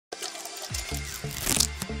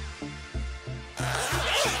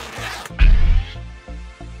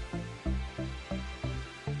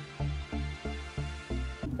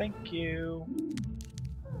Thank you.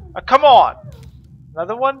 Come on!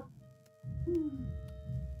 Another one?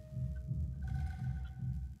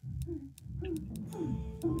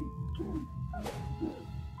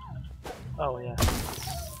 Oh yeah.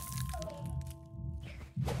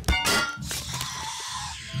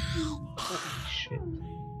 Holy shit.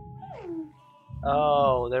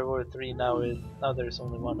 Oh, there were 3 now. Now there's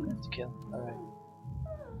only 1 I have to kill. Alright.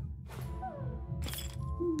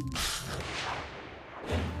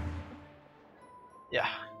 Yeah,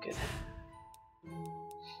 good.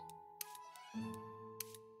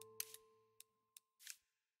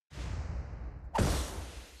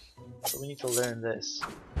 So we need to learn this.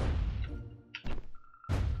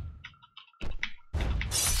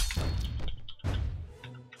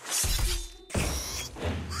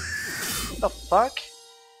 What the fuck?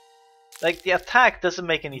 Like, the attack doesn't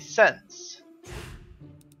make any sense.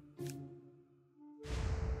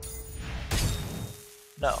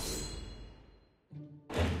 No.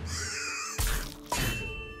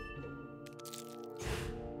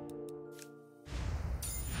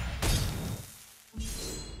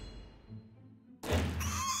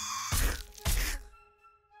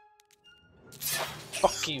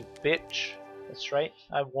 Fuck you, bitch. That's right,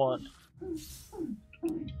 I won.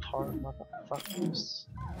 Hard motherfuckers.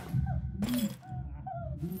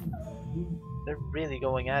 They're really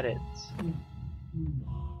going at it.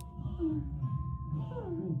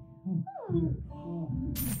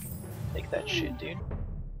 Take that shit, dude.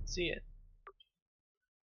 See it.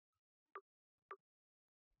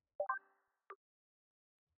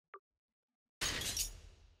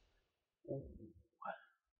 Ooh.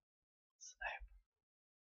 Snap.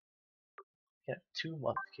 Got 2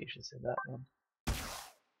 modifications in that one.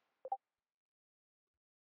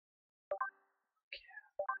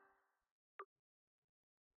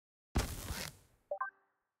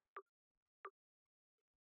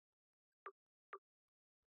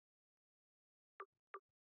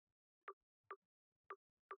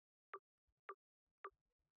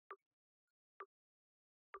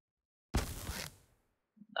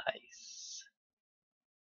 Nice.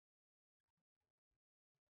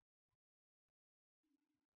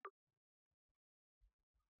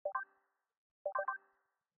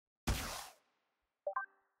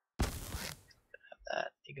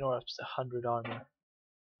 That. Ignore up to 100 armor.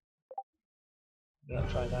 I'm gonna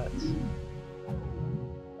try that.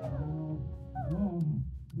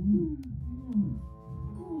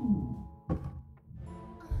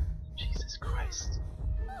 Jesus Christ.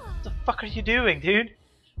 What the fuck are you doing, dude?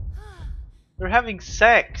 You're having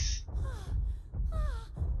sex.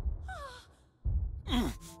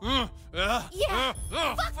 Yeah,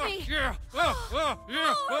 fuck me.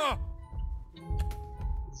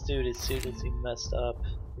 This dude is seriously messed up.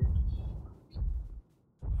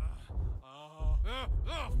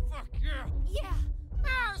 Yeah.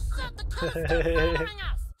 Oh shit, the kid's still following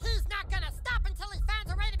us. He's not gonna stop until he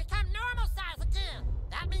finds a way to become normal size again.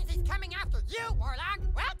 That means he's coming after you, Warlock.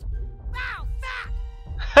 What? Wow,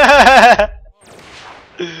 fuck!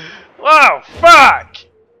 Wow, fuck!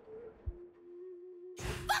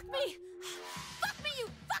 Fuck me! Fuck me, you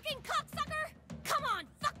fucking cocksucker! Come on,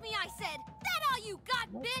 fuck me, I said! That all you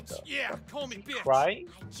got, bitch? Yeah, call me bitch. Cry?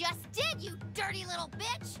 I just did, you dirty little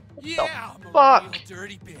bitch! Yeah, I'm a fuck? real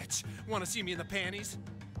dirty bitch. Want to see me in the panties?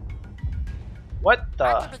 What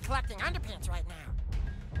I the? could be collecting underpants right now.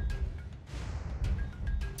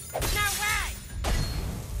 No way!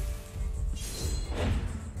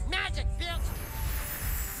 Magic, bitch!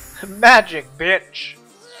 Magic, bitch!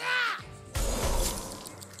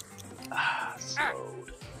 Ah,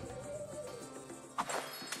 slowed.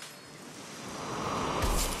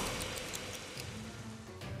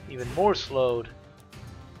 Even more slowed.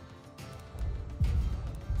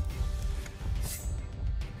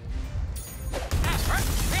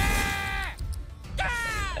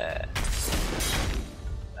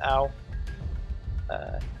 Ow.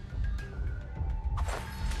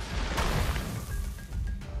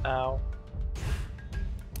 Ow.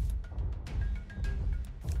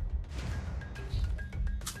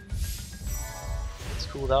 It's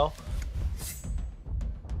cool though.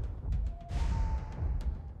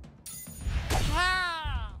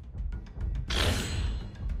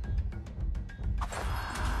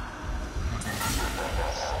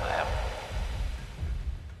 Slam.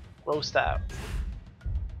 Roast out.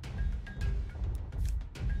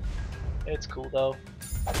 It's cool though.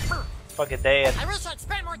 Fucking dead. I wish I'd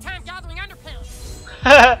spent more time gathering underpants.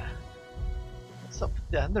 What's up with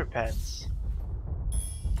the underpants?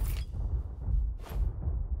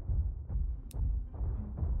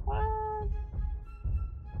 What?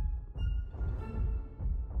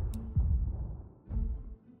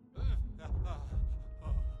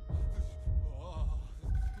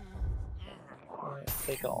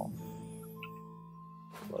 Take on.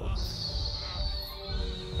 Close.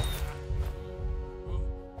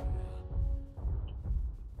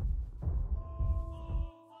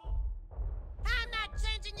 I'm not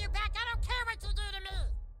changing you back. I don't care what you do to me.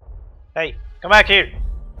 Hey, come back here,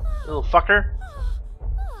 little fucker.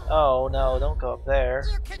 Oh no, don't go up there.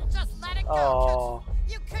 You couldn't just let it go. Oh.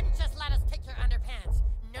 You couldn't just let us pick your underpants.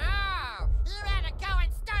 No, you had to go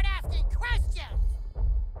and start asking questions.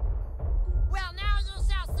 Well, now you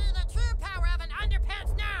shall see the true power of an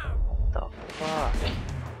underpants now. What the fuck?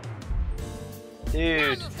 Now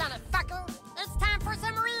Dude, you've done it, fucker. It's time for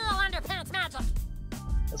some real underpants magic.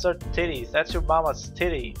 those are titties. That's your mama's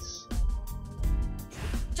titties.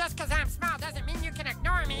 Just because I'm small doesn't mean you can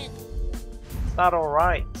ignore me. It's not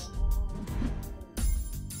alright.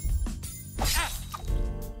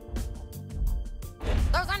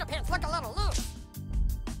 Those underpants look a little loose.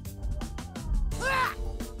 Ah!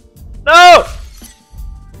 No!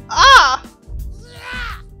 Ah!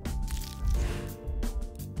 Yeah!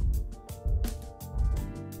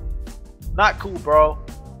 Not cool, bro.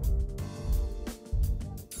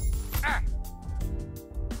 Ah!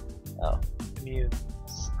 Oh, immune.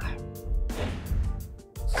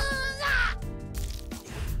 Ah!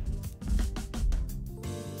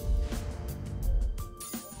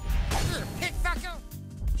 You pig fucker!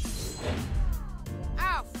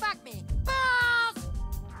 Oh, fuck me. Balls!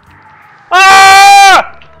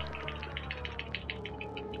 Ah!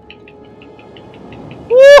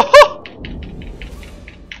 Woo!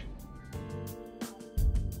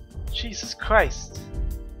 Jesus Christ.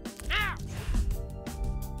 Ow!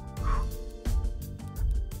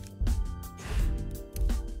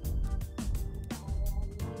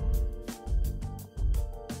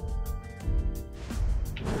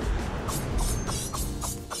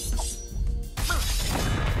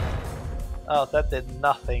 Oh, that did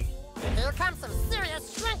nothing. Here comes some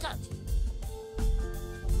serious shrinkage.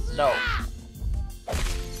 No.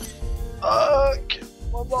 Ugh!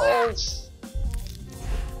 My balls!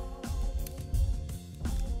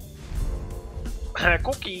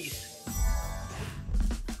 Cookies!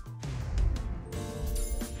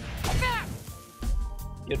 Ah!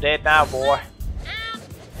 You're dead now, boy. And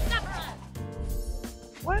suffer.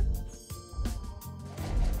 What?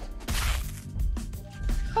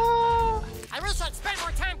 Ah! I wish I'd spent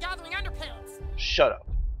more time gathering underpants. Shut up.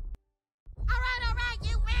 All right,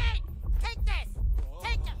 you win. Take this.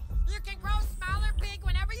 Take it. You can grow small or big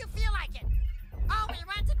whenever you feel like it. All we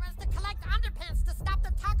wanted was to collect underpants to stop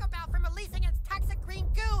the Taco Bell from releasing its toxic green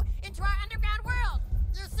goo into our underground world.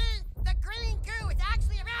 You see, the green goo is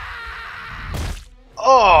actually a...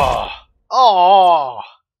 Oh! Oh!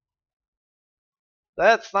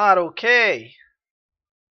 That's not okay.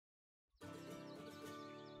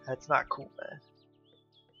 That's not cool, man.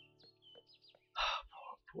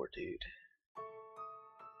 Poor dude.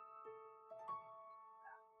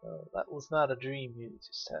 Oh, that was not a dream you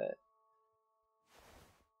just had.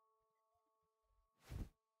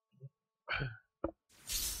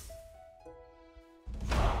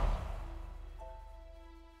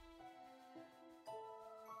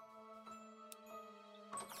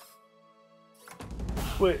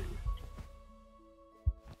 Wait.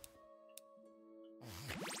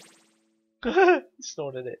 He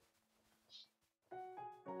snorted it.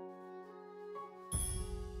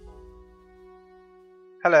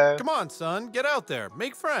 Hello. Come on, son. Get out there.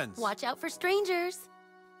 Make friends. Watch out for strangers.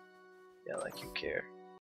 Yeah, like you care.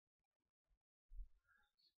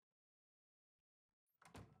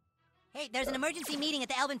 Hey, there's an emergency meeting at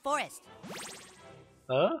the Elven Forest.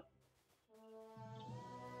 Huh?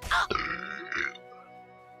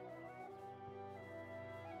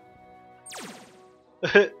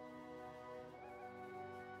 I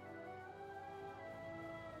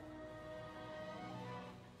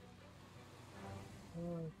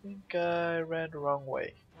think I ran the wrong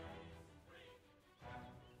way.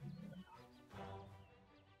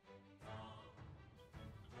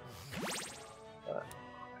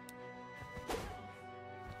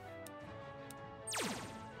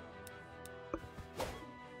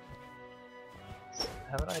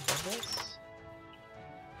 Haven't I done this?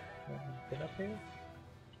 Haven't I been up here?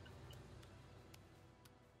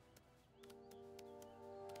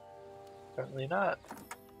 Apparently not.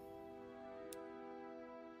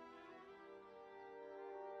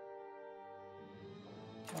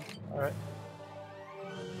 Alright.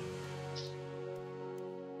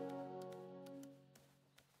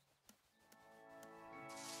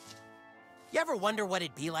 You ever wonder what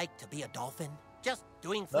it'd be like to be a dolphin? Just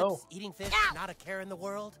doing flips, No. eating fish, not a care in the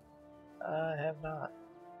world? I have not.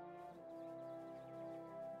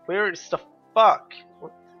 Where is the fuck?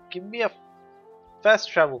 What? Give me a fast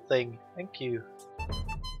travel thing. Thank you.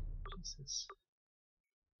 Jesus.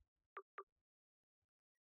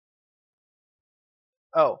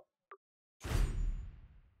 Oh.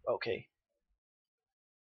 Okay.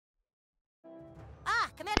 Ah,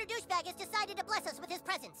 Commander Douchebag has decided to bless us with his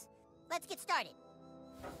presence. Let's get started.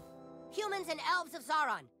 Humans and elves of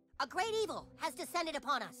Zaron, a great evil has descended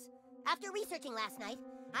upon us. After researching last night,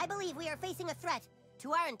 I believe we are facing a threat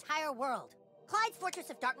to our entire world. Clyde's Fortress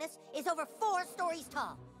of Darkness is over 4 stories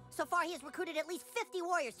tall. So far, he has recruited at least 50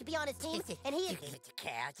 warriors to be on his team, and he is...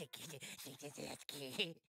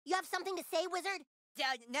 You have something to say, wizard?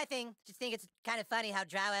 Nothing. Just think it's kind of funny how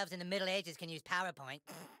drow elves in the Middle Ages can use PowerPoint.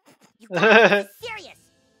 You gotta be serious!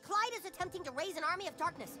 Clyde is attempting to raise an army of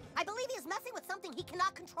darkness. I believe he is messing with something he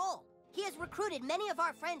cannot control. He has recruited many of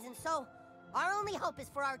our friends, and so our only hope is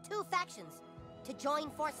for our 2 factions to join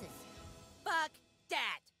forces. Fuck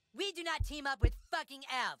that. We do not team up with fucking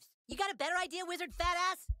elves. You got a better idea, wizard fat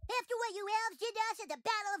ass? After what you elves did to us at the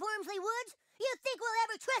Battle of Wormsley Woods, you think we'll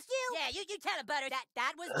ever trust you? Yeah, you tell him, Butter.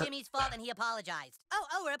 That was Jimmy's fault and he apologized.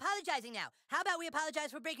 Oh, we're apologizing now. How about we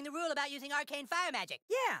apologize for breaking the rule about using arcane fire magic?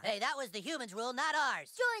 Yeah. Hey, that was the humans' rule, not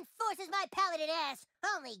ours. Join forces, my paladin ass.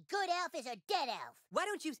 Only good elf is a dead elf. Why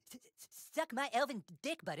don't you suck my elven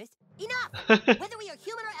dick, Butters? Enough! Whether we are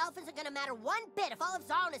human or elf isn't gonna matter one bit if all of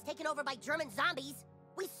Zaron is taken over by German zombies.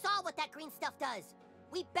 We saw what that green stuff does.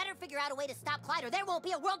 We better figure out a way to stop Clyde or there won't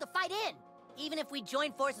be a world to fight in. Even if we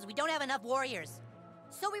join forces, we don't have enough warriors.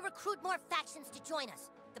 So we recruit more factions to join us.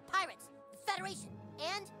 The pirates, the Federation,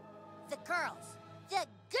 and the girls. The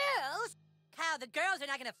girls? Kyle, the girls are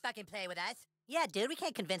not gonna fucking play with us. Yeah, dude, we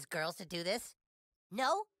can't convince girls to do this.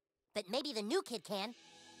 No, but maybe the new kid can.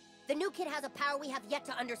 The new kid has a power we have yet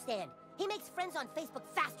to understand. He makes friends on Facebook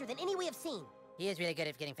faster than any we have seen. He is really good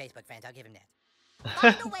at getting Facebook friends, I'll give him that.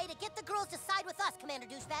 Find a way to get the girls to side with us, Commander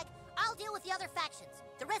Douchebag. I'll deal with the other factions.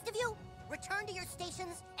 The rest of you, return to your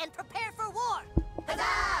stations and prepare for war.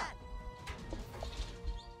 Huzzah!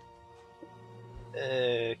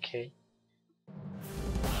 Okay.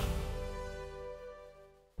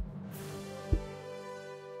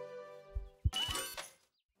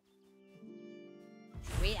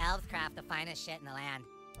 We elves craft the finest shit in the land.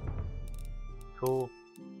 Cool.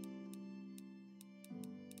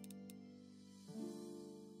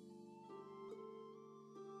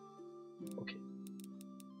 Okay.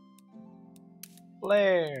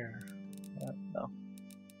 Flare. No.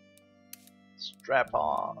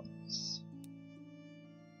 Strap-ons.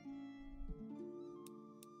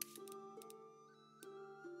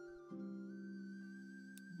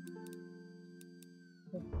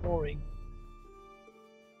 Boring.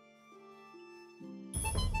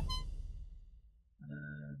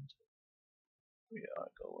 And we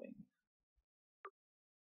are going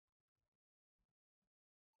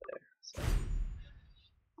there. So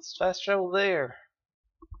let's fast travel there.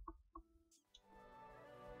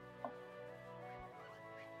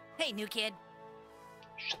 Hey, new kid.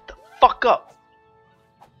 Shut the fuck up!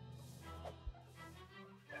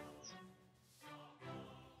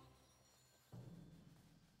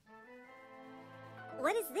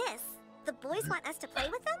 What is this? The boys want us to play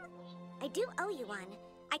with them? I do owe you one.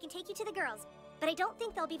 I can take you to the girls, but I don't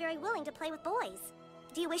think they'll be very willing to play with boys.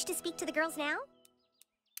 Do you wish to speak to the girls now?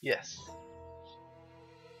 Yes.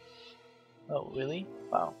 Oh, really?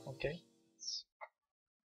 Wow, okay. It's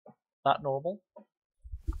not normal.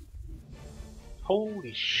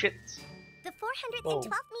 Holy shit. The 412th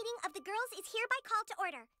meeting of the girls is hereby called to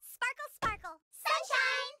order. Sparkle, sparkle.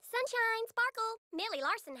 Sunshine! Sunshine, Sparkle. Millie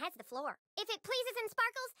Larson has the floor. If it pleases and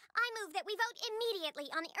sparkles, I move that we vote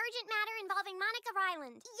immediately on the urgent matter involving Monica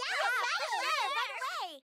Ryland. Yes, right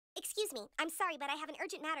away. Excuse me, I'm sorry, but I have an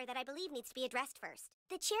urgent matter that I believe needs to be addressed first.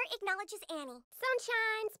 The chair acknowledges Annie.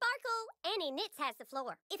 Sunshine, Sparkle. Annie Nitz has the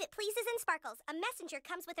floor. If it pleases and sparkles, a messenger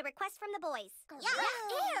comes with a request from the boys. Yeah.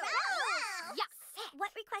 Yes.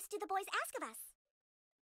 What request do the boys ask of us?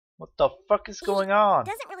 What the fuck is going on?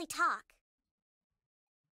 Doesn't really talk.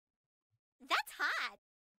 That's hot.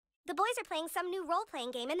 The boys are playing some new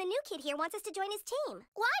role-playing game, and the new kid here wants us to join his team.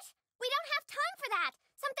 What? We don't have time for that.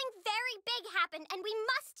 Something very big happened, and we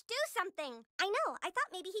must do something. I know. I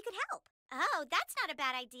thought maybe he could help. Oh, that's not a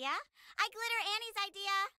bad idea. I glitter Annie's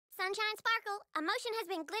idea. Sunshine Sparkle, a motion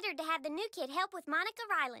has been glittered to have the new kid help with Monica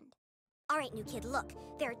Ryland. All right, new kid, look.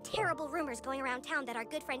 There are terrible rumors going around town that our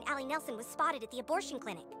good friend Allie Nelson was spotted at the abortion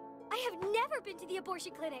clinic. I have never been to the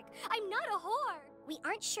abortion clinic. I'm not a whore. We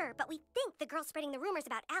aren't sure, but we think the girl spreading the rumors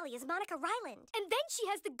about Allie is Monica Ryland. And then she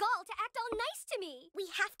has the gall to act all nice to me. We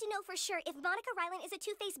have to know for sure if Monica Ryland is a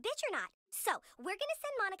two-faced bitch or not. So, we're gonna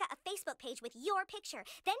send Monica a Facebook page with your picture.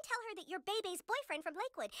 Then tell her that you're Bebe's boyfriend from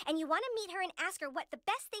Lakewood, and you want to meet her and ask her what the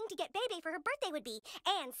best thing to get Bebe for her birthday would be.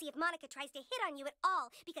 And see if Monica tries to hit on you at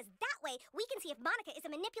all, because that way we can see if Monica is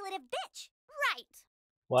a manipulative bitch. Right.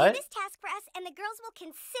 What? Do this task for us, and the girls will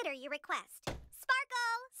consider your request.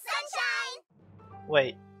 Sparkle! Sunshine!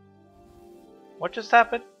 Wait. What just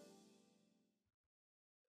happened?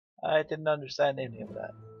 I didn't understand any of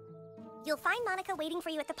that. You'll find Monica waiting for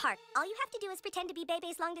you at the park. All you have to do is pretend to be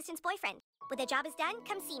Bebe's long-distance boyfriend. When the job is done,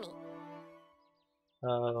 come see me.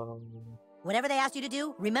 Whatever they asked you to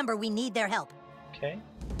do, remember we need their help. Okay.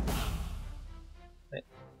 Wait.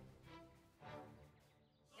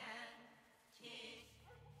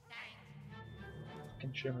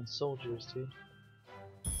 Fucking German soldiers, dude.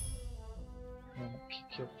 I'm gonna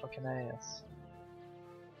kick your fucking ass.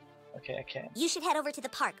 Okay, I can't. You should head over to the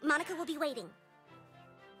park. Monica will be waiting.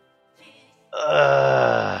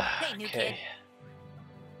 Hey, new okay.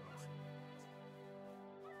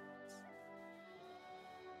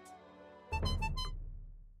 kid.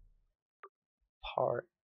 Park.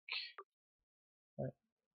 Right.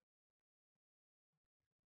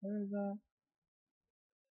 Where is that?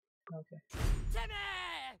 Okay. Timmy!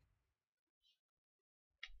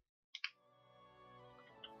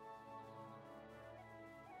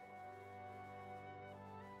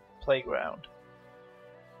 Playground.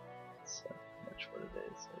 That's much what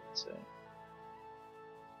it is, I'd say.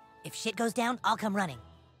 If shit goes down, I'll come running.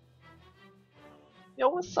 Yo,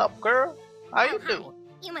 what's up, girl? How you Hi. doing?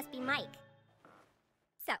 You must be Mike.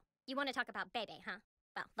 So, you want to talk about Bebe, huh?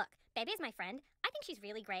 Well, look, Bebe's my friend. I think she's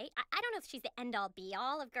really great. I don't know if she's the end-all,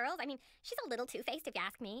 be-all of girls. I mean, she's a little two-faced if you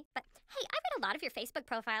ask me. But, hey, I read a lot of your Facebook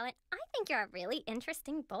profile, and I think you're a really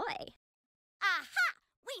interesting boy. Aha!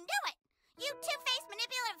 We knew it! You two-faced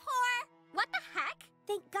manipulative whore! What the heck?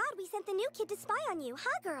 Thank God we sent the new kid to spy on you,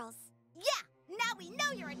 huh, girls? Yeah, now we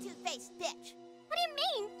know you're a two-faced bitch. What do you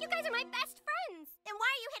mean? You guys are my best friends. Then why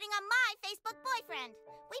are you hitting on my Facebook boyfriend?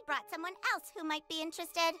 We brought someone else who might be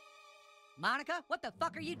interested. Monica, what the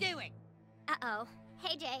fuck are you doing? Uh-oh.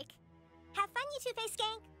 Hey, Jake. Have fun, you two-faced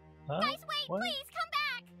skank. Huh? Guys, wait, What? please, come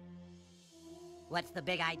back! What's the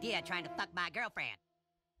big idea trying to fuck my girlfriend?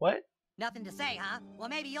 What? Nothing to say, huh? Well,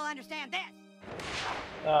 maybe you'll understand this.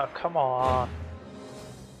 Oh, come on.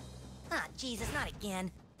 Ah, Jesus, not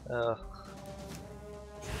again. Ugh.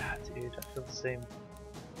 God, dude, I feel the same.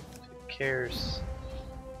 Who cares?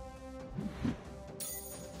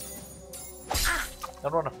 I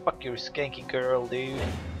don't wanna fuck your skanky girl, dude.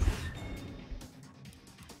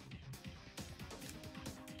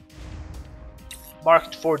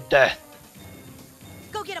 Marked for death.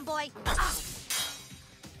 Go get him, boy.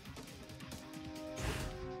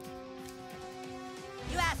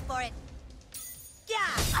 You asked for it.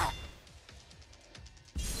 Yeah.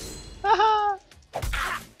 Haha!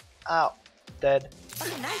 Ow. Dead.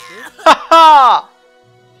 Fucking nice, dude. Haha!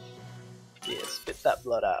 Yeah, spit that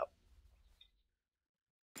blood out.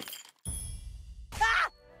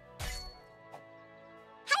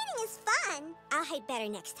 Hiding is fun. I'll hide better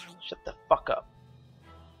next time. Shut the fuck up.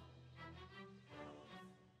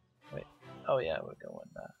 Wait. Oh yeah, we're going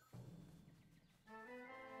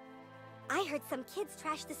I heard some kids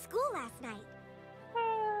trashed the school last night.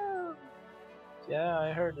 Yeah,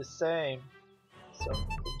 I heard the same. From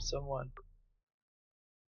someone.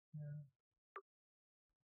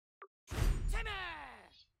 Timmy!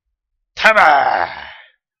 Timmy!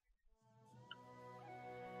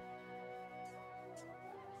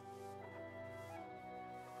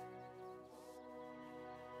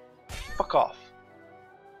 Fuck off.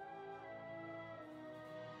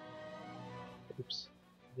 Oops.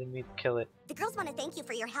 Didn't mean to kill it. The girls want to thank you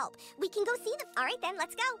for your help. We can go see them. All right, then,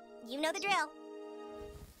 let's go. You know the drill.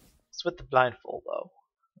 It's with the blindfold though.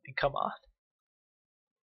 I mean, come on.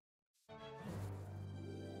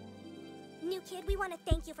 New kid, we want to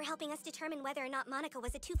thank you for helping us determine whether or not Monica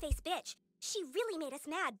was a two-faced bitch. She really made us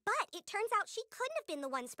mad, but it turns out she couldn't have been the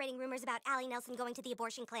one spreading rumors about Allie Nelson going to the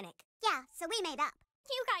abortion clinic. Yeah, so we made up.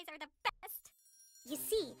 You guys are the best. You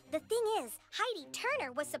see, the thing is, Heidi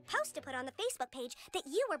Turner was supposed to put on the Facebook page that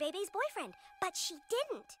you were Bebe's boyfriend, but she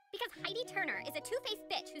didn't. Because Heidi Turner is a two-faced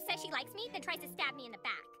bitch who says she likes me, then tries to stab me in the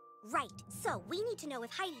back. Right, so we need to know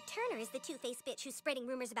if Heidi Turner is the two-faced bitch who's spreading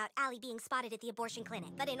rumors about Allie being spotted at the abortion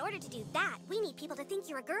clinic. But in order to do that, we need people to think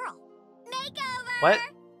you're a girl. Makeover! What?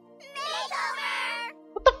 Makeover!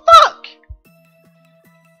 What the fuck?